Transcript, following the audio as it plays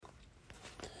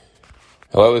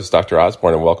Hello, this is Dr.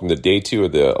 Osborne, and welcome to day 2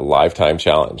 of the Lifetime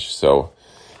Challenge. So,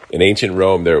 in ancient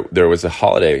Rome, there was a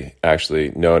holiday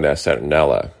actually known as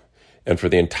Saturnalia. And for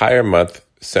the entire month,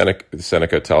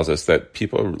 Seneca tells us that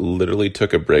people literally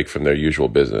took a break from their usual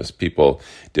business. People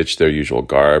ditched their usual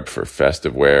garb for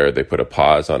festive wear. They put a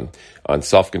pause on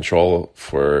self-control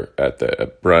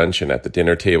at brunch and at the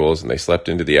dinner tables, and they slept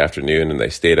into the afternoon, and they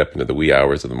stayed up into the wee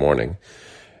hours of the morning.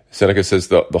 Seneca says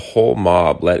the whole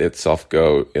mob let itself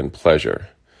go in pleasure.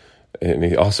 And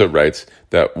he also writes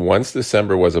that once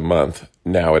December was a month,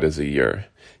 now it is a year.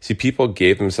 See, people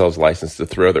gave themselves license to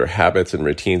throw their habits and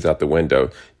routines out the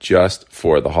window just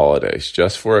for the holidays,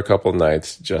 just for a couple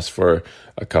nights, just for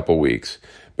a couple weeks.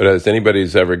 But as anybody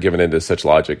who's ever given into such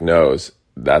logic knows,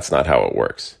 that's not how it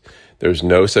works. There's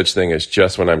no such thing as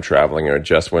just when I'm traveling or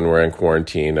just when we're in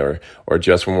quarantine or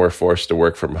just when we're forced to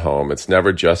work from home. It's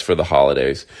never just for the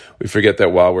holidays. We forget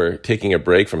that while we're taking a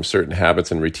break from certain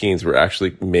habits and routines, we're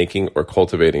actually making or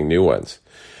cultivating new ones.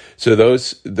 So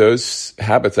those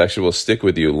habits actually will stick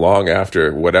with you long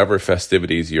after whatever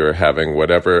festivities you're having,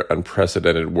 whatever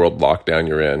unprecedented world lockdown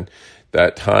you're in.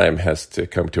 That time has to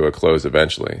come to a close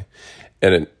eventually.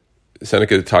 And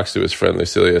Seneca talks to his friend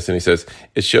Lucilius, and he says,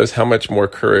 it shows how much more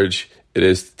courage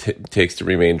it takes to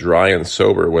remain dry and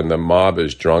sober when the mob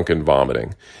is drunk and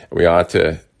vomiting. And we ought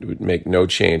to make no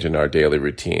change in our daily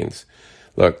routines.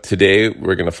 Look, today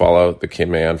we're going to follow the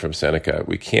command from Seneca.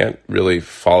 We can't really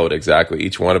follow it exactly.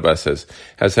 Each one of us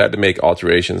has had to make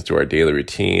alterations to our daily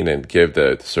routine and given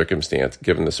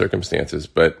the circumstances.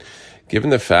 But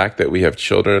given the fact that we have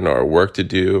children or work to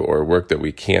do or work that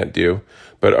we can't do,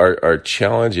 but our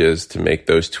challenge is to make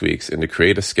those tweaks and to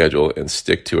create a schedule and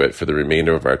stick to it for the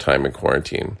remainder of our time in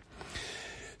quarantine.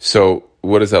 So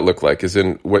what does that look like? As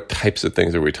in, what types of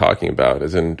things are we talking about?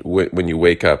 As in, when you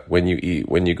wake up, when you eat,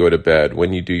 when you go to bed,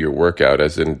 when you do your workout,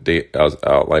 as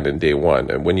outlined in day 1,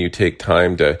 and when you take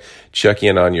time to check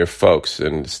in on your folks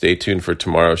and stay tuned for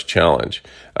tomorrow's challenge,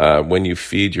 when you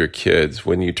feed your kids,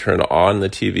 when you turn on the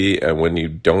TV, and when you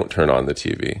don't turn on the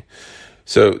TV.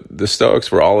 So the Stoics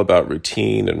were all about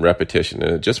routine and repetition,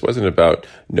 and it just wasn't about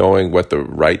knowing what the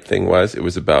right thing was. It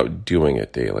was about doing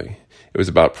it daily. It was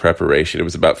about preparation. It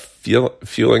was about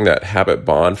fueling that habit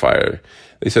bonfire.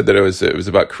 They said that it was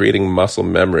about creating muscle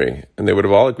memory, and they would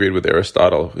have all agreed with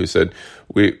Aristotle, who said,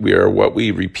 we are what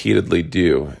we repeatedly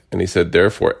do. And he said,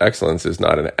 therefore, excellence is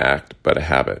not an act, but a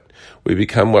habit. We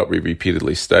become what we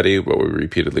repeatedly study, what we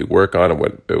repeatedly work on,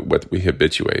 and what we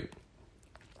habituate.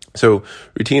 So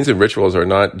routines and rituals are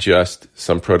not just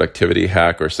some productivity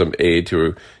hack or some aid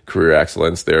to career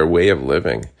excellence. They're a way of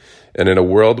living. And in a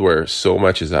world where so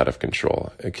much is out of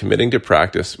control, and committing to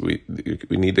practice, we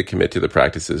need to commit to the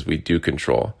practices we do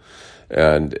control.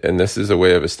 And this is a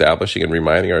way of establishing and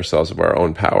reminding ourselves of our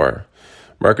own power.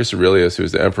 Marcus Aurelius, who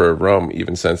was the emperor of Rome,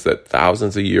 even sensed that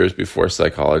thousands of years before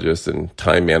psychologists and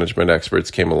time management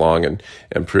experts came along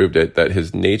and proved it, that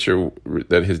his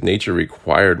nature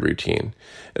required routine.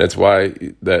 And it's why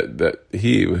that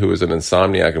he, who was an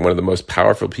insomniac and one of the most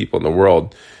powerful people in the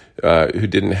world, who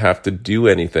didn't have to do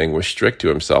anything, was strict to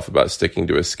himself about sticking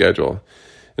to his schedule.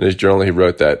 In his journal, he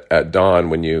wrote that at dawn,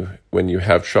 when you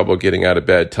have trouble getting out of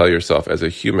bed, tell yourself, as a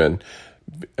human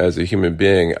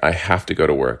being, I have to go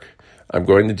to work. I'm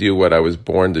going to do what I was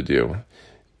born to do.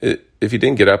 If he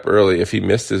didn't get up early, if he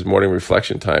missed his morning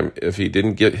reflection time, if he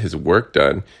didn't get his work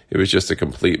done, it was just a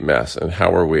complete mess. And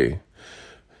how are we?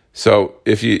 So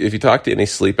if you talk to any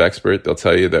sleep expert, they'll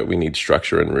tell you that we need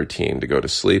structure and routine to go to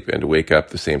sleep and to wake up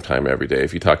the same time every day.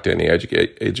 If you talk to any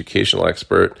educational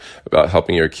expert about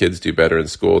helping your kids do better in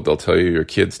school, they'll tell you your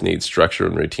kids need structure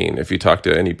and routine. If you talk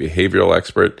to any behavioral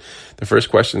expert, the first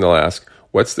question they'll ask,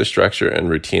 what's the structure and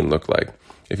routine look like?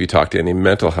 If you talk to any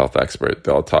mental health expert,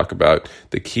 they'll talk about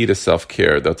the key to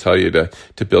self-care. They'll tell you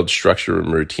to build structure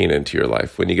and routine into your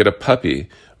life. When you get a puppy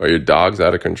or your dog's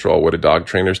out of control, what do dog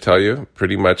trainers tell you?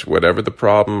 Pretty much whatever the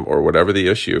problem or whatever the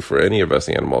issue for any of us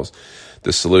animals,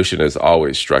 the solution is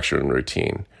always structure and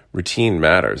routine. Routine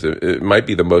matters. It might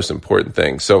be the most important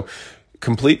thing. So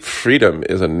complete freedom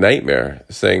is a nightmare.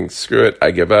 Saying, screw it,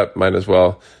 I give up, might as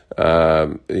well.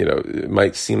 It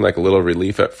might seem like a little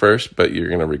relief at first, but you're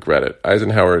going to regret it.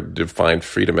 Eisenhower defined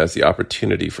freedom as the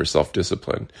opportunity for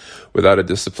self-discipline. Without a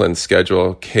disciplined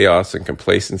schedule, chaos and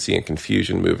complacency and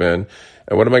confusion move in.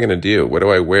 And what am I going to do? What do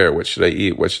I wear? What should I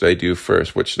eat? What should I do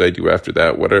first? What should I do after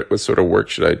that? What sort of work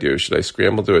should I do? Should I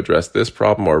scramble to address this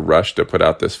problem or rush to put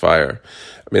out this fire?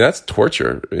 I mean, that's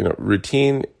torture.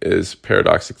 Routine is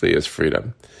paradoxically is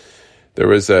freedom. There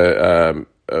was a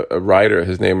writer,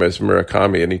 his name is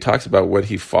Murakami, and he talks about what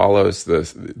he follows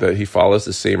that he follows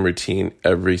the same routine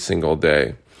every single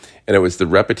day. And it was the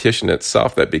repetition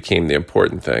itself that became the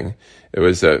important thing. It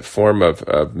was a form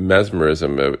of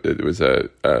mesmerism. It was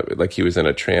like he was in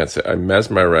a trance. I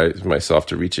mesmerized myself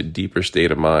to reach a deeper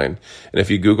state of mind. And if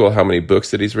you Google how many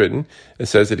books that he's written, it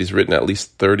says that he's written at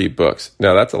least 30 books.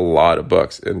 Now, that's a lot of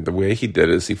books. And the way he did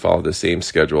it is he followed the same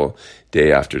schedule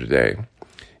day after day.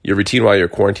 Your routine while you're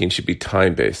quarantined should be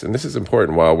time-based. And this is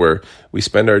important. While we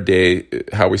spend our day,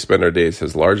 how we spend our days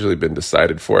has largely been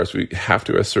decided for us. We have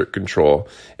to assert control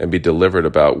and be deliberate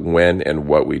about when and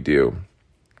what we do.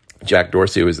 Jack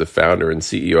Dorsey, who is the founder and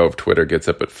CEO of Twitter, gets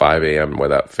up at 5 a.m.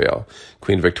 without fail.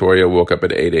 Queen Victoria woke up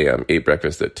at 8 a.m., ate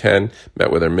breakfast at 10,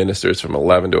 met with her ministers from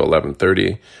 11 to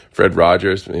 11:30. Fred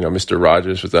Rogers, Mr.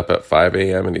 Rogers, was up at 5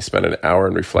 a.m. and he spent an hour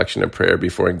in reflection and prayer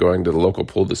before going to the local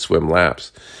pool to swim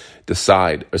laps.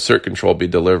 Decide, assert control, be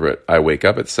deliberate. I wake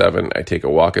up at 7, I take a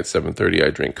walk at 7:30, I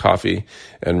drink coffee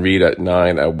and read at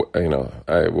 9. I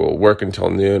will work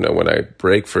until noon, and when I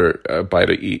break for a bite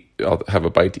to eat, I'll have a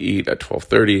bite to eat at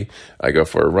 12:30. I go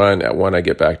for a run. At 1, I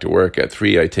get back to work. At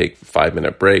 3, I take a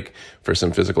 5-minute break for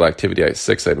some physical activity. At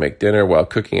 6, I make dinner. While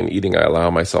cooking and eating, I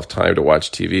allow myself time to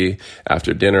watch TV.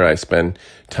 After dinner, I spend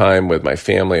time with my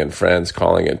family and friends,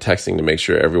 calling and texting to make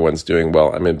sure everyone's doing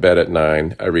well. I'm in bed at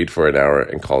 9. I read for an hour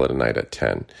and call it a night at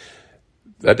 10.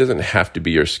 That doesn't have to be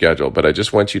your schedule, but I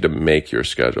just want you to make your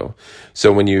schedule.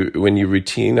 So when you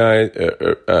routinize,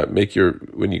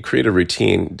 when you create a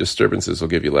routine, disturbances will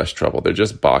give you less trouble. They're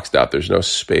just boxed out. There's no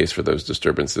space for those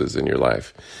disturbances in your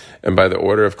life. And by the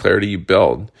order of clarity you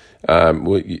build,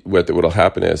 what will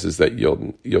happen is that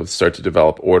you'll start to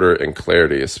develop order and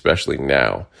clarity, especially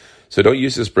now. So don't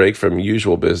use this break from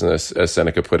usual business, as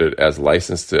Seneca put it, as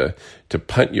license to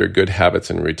punt your good habits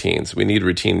and routines. We need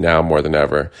routine now more than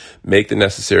ever. Make the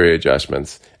necessary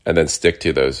adjustments and then stick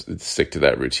to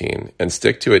that routine, and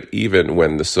stick to it even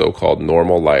when the so-called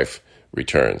normal life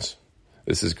returns.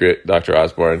 This is great, Dr.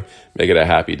 Osborne. Make it a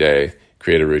happy day,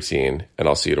 create a routine, and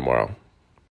I'll see you tomorrow.